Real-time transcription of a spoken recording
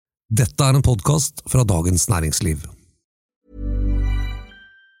Dette en podcast fra Dagens Næringsliv.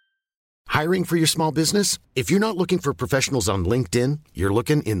 Hiring for your small business? If you're not looking for professionals on LinkedIn, you're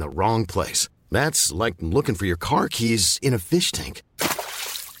looking in the wrong place. That's like looking for your car keys in a fish tank.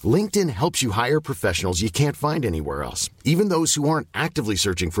 LinkedIn helps you hire professionals you can't find anywhere else, even those who aren't actively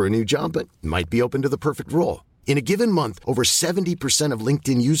searching for a new job but might be open to the perfect role. In a given month, over 70% of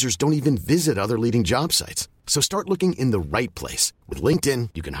LinkedIn users don't even visit other leading job sites. So start looking in the right place. With LinkedIn,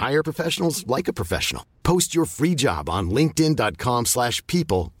 you can hire professionals like a professional. Post your free job on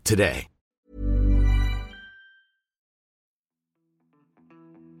linkedin.com/people today.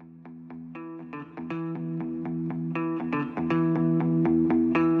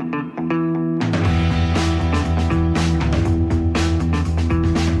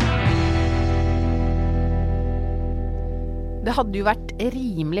 Det hadde jo vært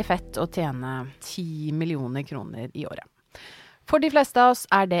rimelig fett å tjene 10 millioner kroner i året. For de fleste av oss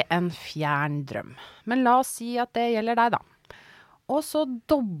det en fjern drøm. Men la oss si at det gjelder deg da. Og så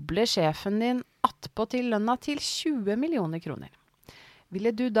dobler sjefen din attpåtil lønna til 20 millioner kroner.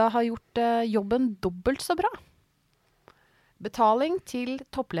 Ville du da ha gjort jobben dobbelt så bra? Betaling til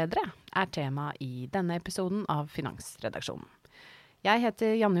toppledere tema i denne episoden av Finansredaksjonen. Jeg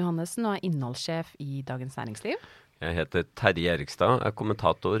heter Janne Johannesen og innholdssjef i Dagens Næringsliv. Jeg heter Terje Erikstad,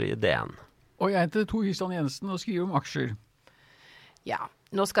 kommentator i DN. Og jeg heter Tor Kristian Jensen og skriver om aksjer. Ja,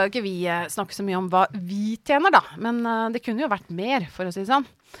 nå skal jo ikke vi snakke så mye om hva vi tjener da, men det kunne jo vært mer, for å si sånn.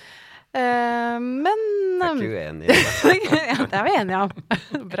 Men... Jeg ikke uenig i det. Ja, det vi enige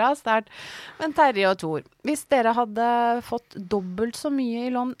om. Bra start. Men Terje og Tor, hvis dere hadde fått dobbelt så mye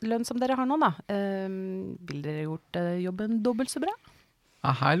i lønn som dere har nå da, ville dere gjort jobben dobbelt så bra?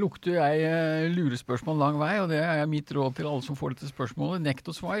 Ja, her lukter jeg lurespørsmål lang vei, og det mitt råd til alle som får dette spørsmålet. Nekt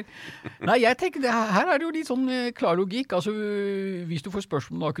å svare. Nei, jeg tenker, her det jo litt sånn klar logikk. Altså, hvis du får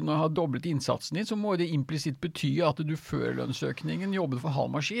spørsmål da kunne ha dobblet innsatsen din, så må det implisitt bety at du før lønnsøkningen jobbet for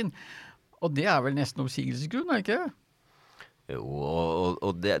halv maskin. Og det vel nesten oppsigelsesgrunn, ikke det? Jo,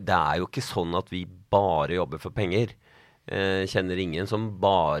 og det jo ikke sånn at vi bare jobber for penger. Kjenner ingen som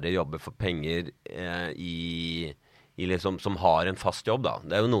bare jobber for penger liksom, som har en fast jobb da.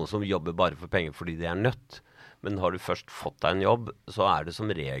 Det jo noen som jobber bare for penger fordi de nødt. Men har du først fått deg en jobb, så det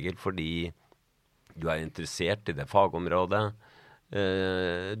som regel fordi du interessert i det fagområdet.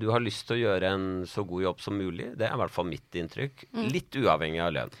 Du har lyst til å gjøre en så god jobb som mulig. Det i hvert fall mitt inntrykk. Litt uavhengig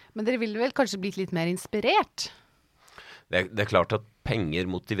av lønn. Men dere ville vel kanskje blitt litt mer inspirert? Det klart at penger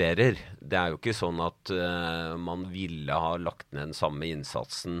motiverer. Det jo ikke sånn at man ville ha lagt ned den samme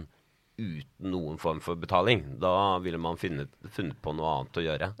innsatsen uten noen form for betaling. Da ville man funnet på noe annet å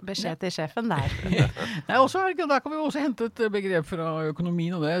gjøre. Beskjed til sjefen der. Der kan vi også hente et begrep fra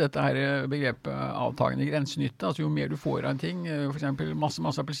økonomien, og dette her begrepet avtagende grensenytte. Altså jo mer du får av en ting, for eksempel masse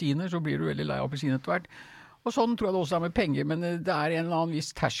appelsiner, så blir du veldig lei av appelsiner etter hvert. Og sånn tror jeg det også med penger, men det en eller annen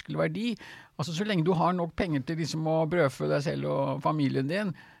viss terskelverdi. Altså så lenge du har nok penger til liksom å brødfø deg selv og familien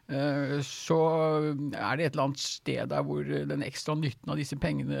din, så det et eller annet sted der hvor den ekstra nytten av disse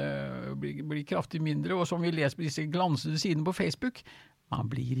pengene blir kraftig mindre, og som vi leser på disse glansede sidene på Facebook,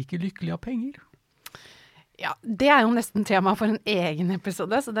 man blir ikke lykkelig av penger. Ja, det jo nesten tema for en egen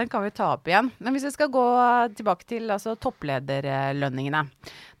episode, så den kan vi ta opp igjen. Men hvis vi skal gå tilbake til topplederlønningene,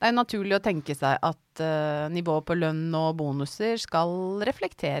 det jo naturlig å tenke seg at nivået på lønn og bonuser skal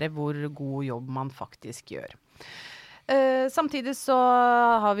reflektere hvor god jobb man faktisk gjør. Samtidig så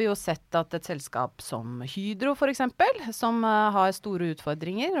har vi jo sett at et selskap som Hydro for eksempel, som har store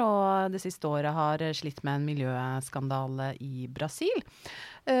utfordringer og det siste året har slitt med en miljøskandale i Brasil,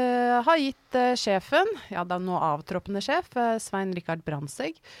 har gitt sjefen, da nå avtroppende sjef, Svein Richard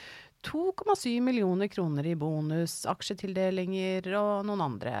Brandtzæg, 2,7 millioner kroner i bonus, aksjetildelinger og noen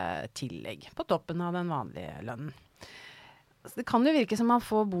andre tillegg på toppen av den vanlige lønnen. Det kan jo virke som man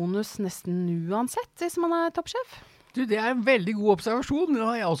får bonus nesten uansett hvis man toppsjef. Det en veldig god observasjon, det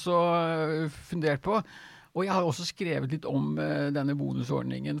har jeg også fundert på. Og jeg har også skrevet litt om denne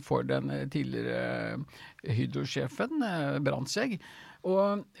bonusordningen for den tidligere Hydro-sjefen, Brandtzæg.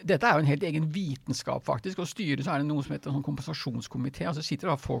 Og dette jo en helt egen vitenskap faktisk, og styret så det noe som heter en sånn kompensasjonskomité, altså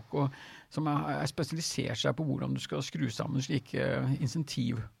sitter da folk som spesialisert seg på hvordan du skal skru sammen slike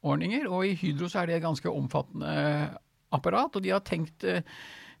insentivordninger, og i Hydro så det et ganske omfattende apparat, og de har tenkt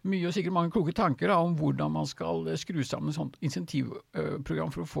mye og sikkert mange kloke tanker om hvordan man skal skru sammen et sånt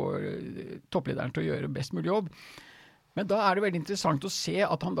insentivprogram for å få topplederen til å gjøre best mulig jobb. Men da det veldig interessant å se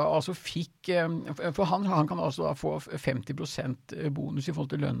at han da altså fikk, for han kan altså da få 50% bonus i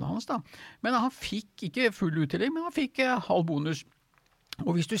forhold til lønnen hans da. Men han fikk ikke full uttelling, men han fikk halv bonus.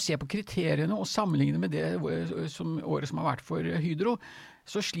 Og hvis du ser på kriteriene og sammenligner med det året som har vært for Hydro,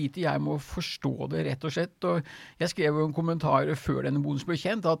 så sliter jeg med å forstå det rett og slett. Og jeg skrev jo en kommentar før denne bonusen ble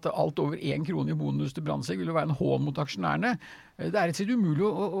kjent, at alt over 1 krone i bonus til Brandtzæg ville være en hån mot aksjonærene. Det er rett og slett umulig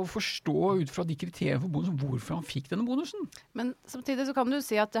å forstå ut fra de kriteriene for bonusen hvorfor han fikk denne bonusen. Men samtidig så kan du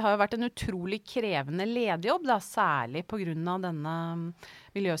si at det har jo vært en utrolig krevende lederjobb, da, særlig på grunn av denne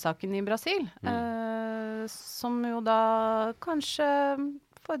miljøsaken i Brasil, som jo da kanskje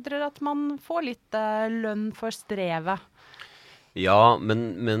fordrer at man får litt lønn for strevet. Ja,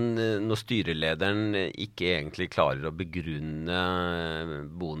 men når styrelederen ikke egentlig klarer å begrunne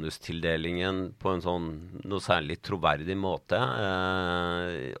bonustildelingen på en sånn noe særlig troverdig måte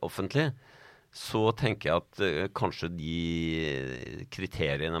offentlig, så tenker jeg at kanskje de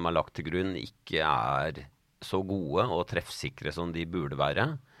kriteriene man har lagt til grunn ikke er så gode og treffsikre som de burde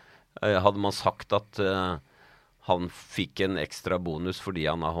være. Hadde man sagt at han fikk en ekstra bonus fordi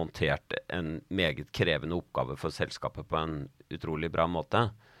han har håndtert en meget krevende oppgave for selskapet på en utrolig bra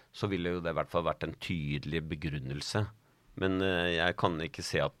måte, så ville jo det i hvert fall vært en tydelig begrunnelse. Men jeg kan ikke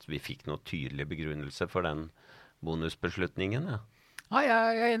se at vi fikk noe tydelig begrunnelse for den bonusbeslutningen. Ja.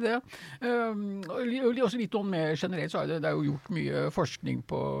 Ja, jeg er det. Også litt om mer generelt, så det er jo gjort mye forskning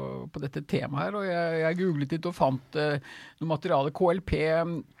på dette temaet her, og jeg googlet litt og fant noe materiale. KLP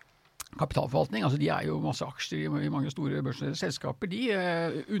kapitalforvaltning, altså de er jo masse aksjer i mange store børsnoterede selskaper, de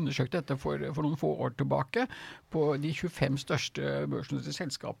undersøkte dette for noen få år tilbake på de 25 største børsnoterede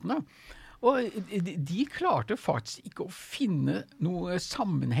selskapene. Og de klarte faktisk ikke å finne noe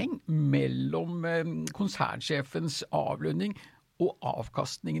sammenheng mellom konsernsjefens avlønning og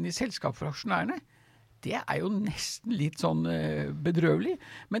avkastningen i selskap for aksjonærene. Det er jo nesten litt sånn bedrøvelig,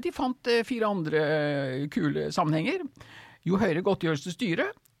 men de fant 4 andre kule sammenhenger. Jo høyere godtgjørelse til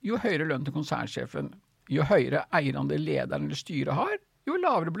styret, jo høyere lønn til konsernsjefen. Jo høyere eierandel lederen eller styret har, jo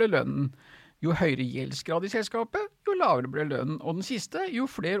lavere ble lønnen. Jo høyere gjeldsgrad i selskapet, jo lavere ble lønnen. Og den siste, jo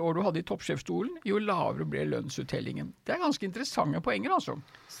flere år du hadde i toppsjefstolen, jo lavere ble lønnsuttellingen. Det er ganske interessante poenger, altså.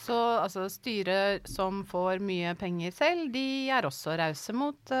 Så altså, styrer som får mye penger selv, de er også rause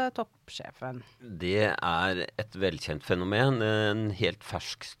mot toppsjefen. Det er et velkjent fenomen. En helt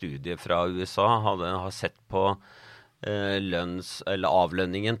fersk studie fra USA har sett på eller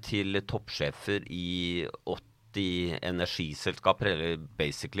avlønningen til toppsjefer i 80 energiselskaper, eller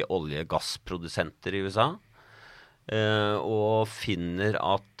basically olje- og gassprodusenter i USA, og finner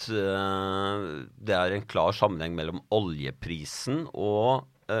at det er en klar sammenheng mellom oljeprisen og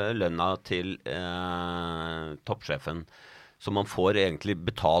lønna til toppsjefen. Så man får egentlig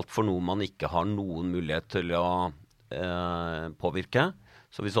betalt for noe man ikke har noen mulighet til å påvirke.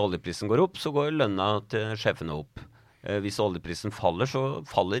 Så hvis oljeprisen går opp, så går lønna til sjefene opp. Hvis oljeprisen faller, så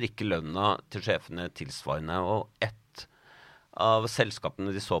faller ikke lønna til sjefene tilsvarende. Og ett av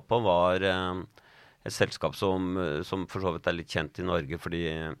selskapene de så på var et selskap som for så vidt er litt kjent i Norge, fordi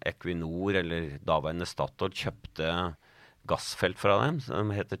Equinor, eller daværende Statoil, kjøpte gassfelt fra dem,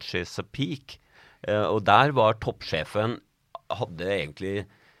 som heter Chesapeake. Og der var toppsjefen,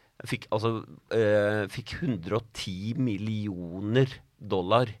 fikk $110 millioner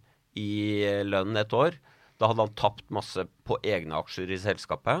i lønn et år. Da hadde han tapt masse på egne aksjer i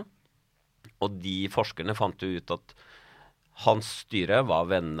selskapet, og de forskerne fant ut at hans styre var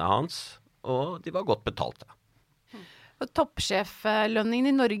vennene hans, og de var godt betalte.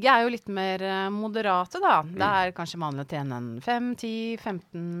 Toppsjeflønningen i Norge er jo litt mer moderate da. Det er kanskje vanlig å tjene 5, 10,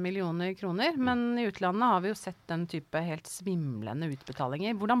 15 millioner kroner, men i utlandet har vi jo sett den type helt svimlende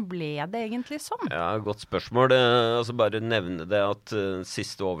utbetalinger. Hvordan ble det egentlig sånn? Ja, godt spørsmål. Altså bare nevne det at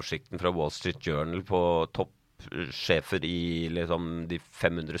siste oversikten fra Wall Street Journal på toppsjefer i liksom, de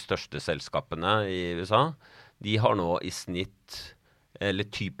 500 største selskapene i USA, de har nå i snitt, eller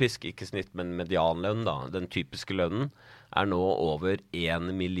typisk, ikke snitt, men medianlønn da, den typiske lønnen er nå over $1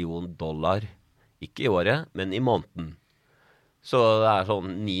 million, ikke i året, men i måneden. Så det er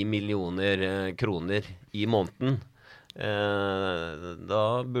sånn 9 millioner kroner i måneden. Da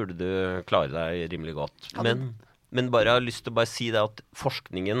burde du klare deg rimelig godt. Men bare jeg har lyst til å bare si det at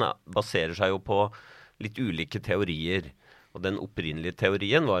forskningen baserer seg jo på litt ulike teorier. Og den opprinnelige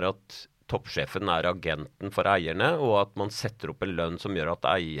teorien var at toppsjefen er agenten for eierne, og at man setter opp en lønn som gjør at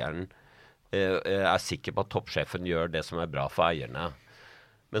eieren er sikker på at toppsjefen gjør det som er bra for eierne.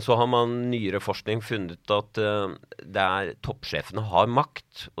 Men så har man nyere forskning funnet at toppsjefene har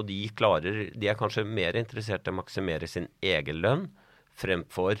makt, og de er kanskje mer interessert i å maksimere sin egen lønn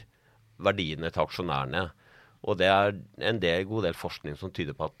fremfor verdiene til aksjonærene. Og det er en god del forskning som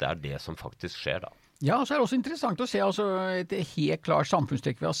tyder på at det er det som faktisk skjer da. Ja, så er det også interessant å se et helt klart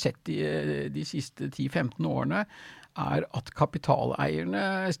samfunnstrekk vi har sett de siste 10-15 årene, at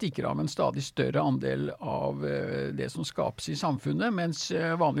kapitaleierne stikker av med en stadig større andel av det som skapes i samfunnet, mens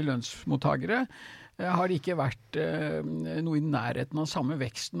vanlige lønnsmottagere har det ikke vært noe i nærheten av samme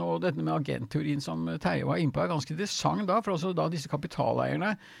veksten. Og dette med agentteorien som Terje var inne på ganske interessant da, for også da disse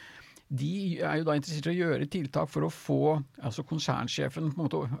kapitaleierne, de jo da interessert i å gjøre tiltak for å få, altså konsernsjefen på en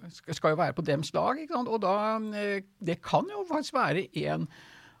måte, skal jo være på dems lag, ikke sant? Og da, det kan jo faktisk være en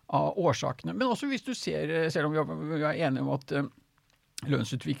av årsakene. Men også hvis du ser, selv om vi enige om at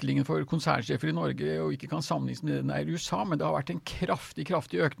lønnsutviklingen for konsernsjefer i Norge og ikke kan sammenlignes med den i USA, men det har vært en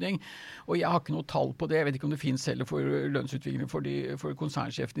kraftig økning, og jeg har ikke noe tall på det, jeg vet ikke om det finnes heller for lønnsutviklingen for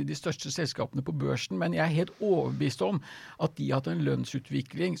konsernsjefene i de største selskapene på børsen, men jeg er helt overbevist om at de har hatt en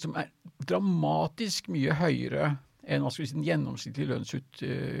lønnsutvikling som er dramatisk mye høyere enn den gjennomsnittlige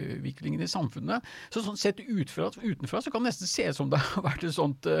lønnsutviklingen i samfunnet. Så sånn sett utenfra så kan det nesten se som det har vært et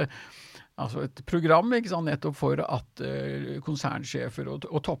sånt altså et program, ikke sant, nettopp for at konsernsjefer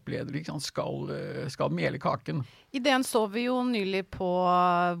og toppledere ikke sant, skal mele kaken. I DN så vi jo nylig på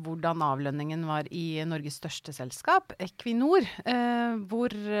hvordan avlønningen var i Norges største selskap, Equinor,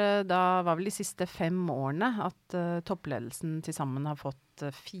 hvor da var vel de siste 5 årene at toppledelsen til sammen har fått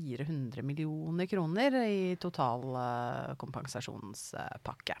 400 millioner kroner i total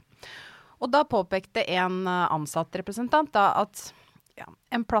kompensasjonspakke. Og da påpekte en ansatt representant da at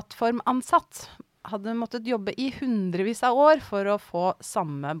en plattformansatt hadde måttet jobbe i hundrevis av år for å få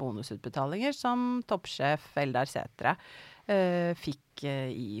samme bonusutbetalinger som toppsjef Eldar Sætre fikk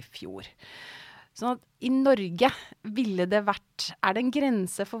i fjor. Sånn at i Norge ville det vært, er det en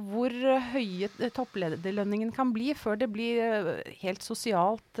grense for hvor høye topplederlønningen kan bli før det blir helt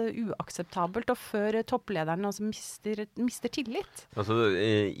sosialt uakseptabelt, og før topplederne også mister tillit? Altså,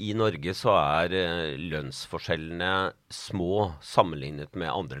 i Norge så lønnsforskjellene små sammenlignet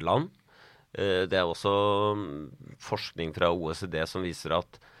med andre land. Det også forskning fra OECD som viser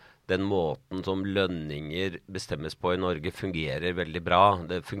at den måten som lønninger bestemmes på i Norge fungerer veldig bra.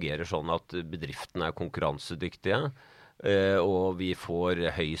 Det fungerer sånn at bedriftene konkurransedyktige, og vi får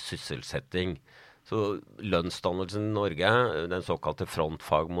høy sysselsetting. Så lønnsdannelsen i Norge, den såkalte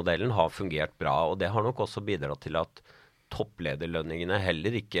frontfagmodellen, har fungert bra, og det har nok også bidratt til at topplederlønningene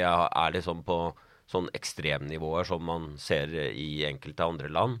heller ikke liksom på sånn ekstremnivåer som man ser i enkelte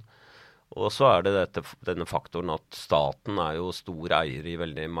andre land. Og så det denne faktoren at staten jo stor eier i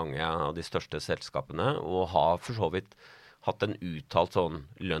veldig mange av de største selskapene, og har for så vidt hatt en uttalt sånn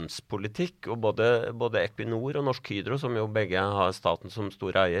lønnspolitikk. Og både Equinor og Norsk Hydro, som jo begge har staten som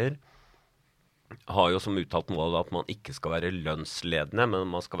stor eier, har jo som uttalt mål at man ikke skal være lønnsledende,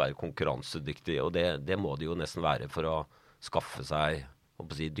 men man skal være konkurransedyktig. Og det må det jo nesten være for å skaffe seg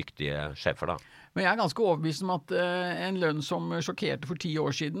dyktige sjefer da. Men jeg ganske overbevist om at en lønn som sjokkerte for 10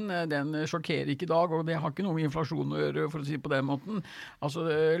 år siden, den sjokkerer ikke i dag, og det har ikke noe med inflasjon å gjøre, for å si på den måten. Altså,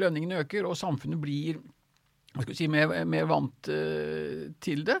 lønningene øker, og samfunnet blir mer vant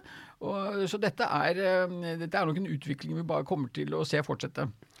til det. Så dette nok en utvikling vi bare kommer til å se fortsette.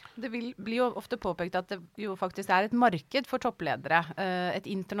 Det blir jo ofte påpekt at det jo faktisk et marked for toppledere, et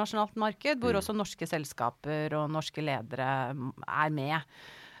internasjonalt marked, hvor også norske selskaper og norske ledere med.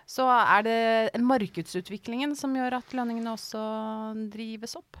 Så det markedsutviklingen som gjør at lønningene også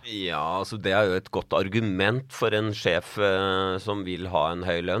drives opp? Ja, altså det jo et godt argument for en sjef som vil ha en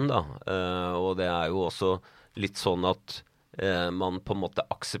høy lønn da. Og det jo også litt sånn at man på en måte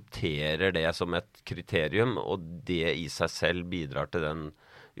aksepterer det som et kriterium, og det i seg selv bidrar til den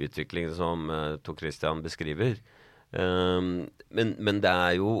utviklingen som Tor Christian beskriver. Men det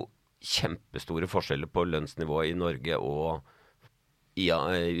jo kjempestore forskjeller på lønnsnivået i Norge og i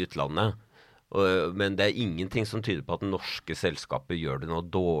utlandet. Men det ingenting som tyder på at norske selskaper gjør det noe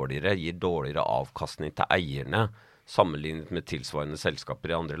dårligere, gir dårligere avkastning til eierne, sammenlignet med tilsvarende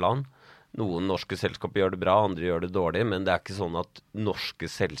selskaper i andre land. Noen norske selskaper gjør det bra, andre gjør det dårlig, men det ikke sånn at norske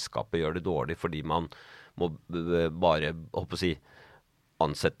selskaper gjør det dårlig fordi man må bare,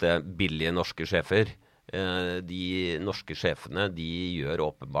 ansette billige norske sjefer. De norske sjefene, de gjør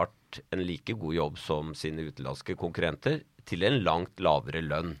åpenbart en like god jobb som sine utenlandske konkurrenter til en langt lavere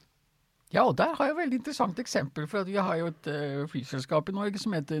lønn. Ja, og der har jeg et veldig interessant eksempel, for at vi har jo et flyselskap i Norge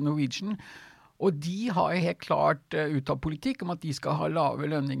som heter Norwegian, og de har helt klart uttatt politikk om at de skal ha lave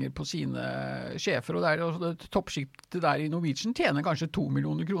lønninger på sine sjefer, og det toppskiktet der i Norwegian tjener kanskje 2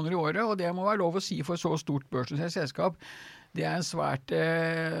 millioner kroner i året, og det må være lov å si for så stort børsnotert selskap. Det en svært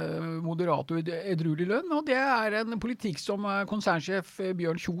moderat og edruelig lønn, og det en politikk som konsernsjef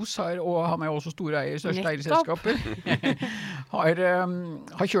Bjørn Kjos har, og han jo også store eier, største eier i selskapet, har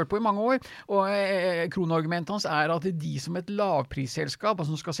kjørt på i mange år. Og kronargumentet hans at de som et lavprisselskap,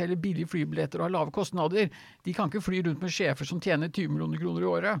 altså som skal selge billige flybilletter og ha lave kostnader, de kan ikke fly rundt med sjefer som tjener 20 millioner kroner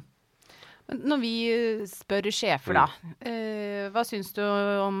i året. Når vi spør sjefer da, hva synes du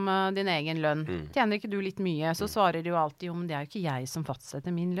om din egen lønn? Tjener ikke du litt mye? Så svarer de jo alltid om det jo ikke jeg som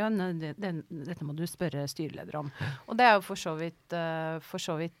fastsetter min lønn. Dette må du spørre styreleder om. Og det jo for så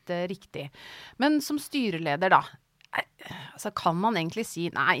vidt riktig. Men som styreleder da, altså kan man egentlig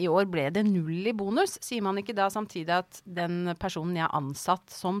si, nei, i år ble det 0 i bonus? Sier man ikke da samtidig at den personen jeg har ansatt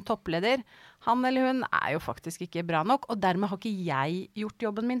som toppleder, han eller hun jo faktisk ikke bra nok, og dermed har ikke jeg gjort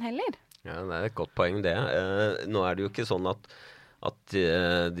jobben min heller? Ja, det et godt poeng det. Nå det jo ikke sånn at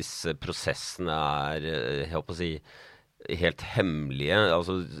disse prosessene jeg håper å si, helt hemmelige.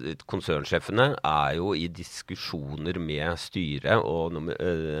 Altså, konsernsjefene jo i diskusjoner med styret og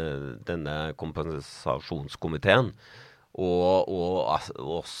denne kompensasjonskomiteen, og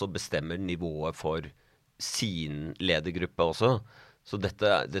også bestemmer nivået for sin ledergruppe også. Så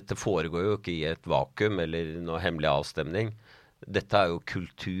dette foregår jo ikke i et vakuum eller noe hemmelig avstemning. Dette jo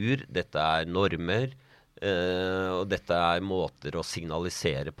kultur, dette normer, og dette måter å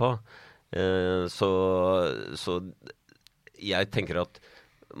signalisere på. Så jeg tenker at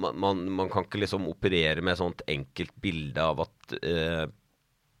man kan ikke liksom operere med et sånt enkelt bilde av at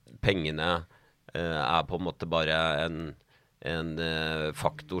pengene på en måte bare en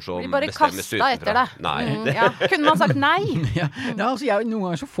faktor som bestemmes utenfra. Etter det. Nei. Ja. Kunne man sagt nei? Altså noen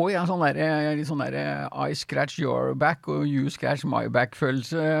ganger så får jeg en sånn der I scratch your back og you scratch my back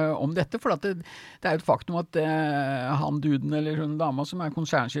følelse om dette, for at det jo et faktum at han duden eller hun dama som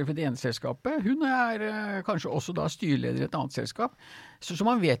konsernsjef i det ene selskapet, hun kanskje også da styreleder i et annet selskap. Så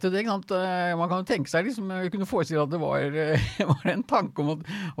man vet jo det, ikke sant? Man kan jo tenke seg liksom, jeg kunne forestille at det var en tanke om at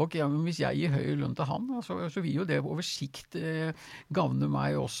ok, men hvis jeg gir høy lønn til han, så vil jo det over sikt gavne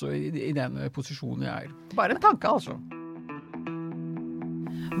meg også i den posisjonen jeg Bare en tanke, altså.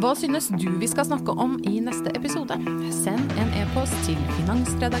 Hva synes du vi skal snakke om i neste episode? Send en e-post til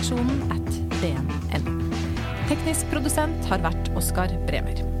finansredaksjonen@dn.no. Teknisk produsent har vært Oskar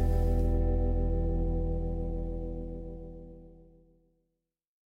Bremer.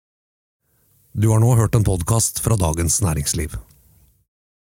 Du har nå hørt en podcast fra Dagens Næringsliv.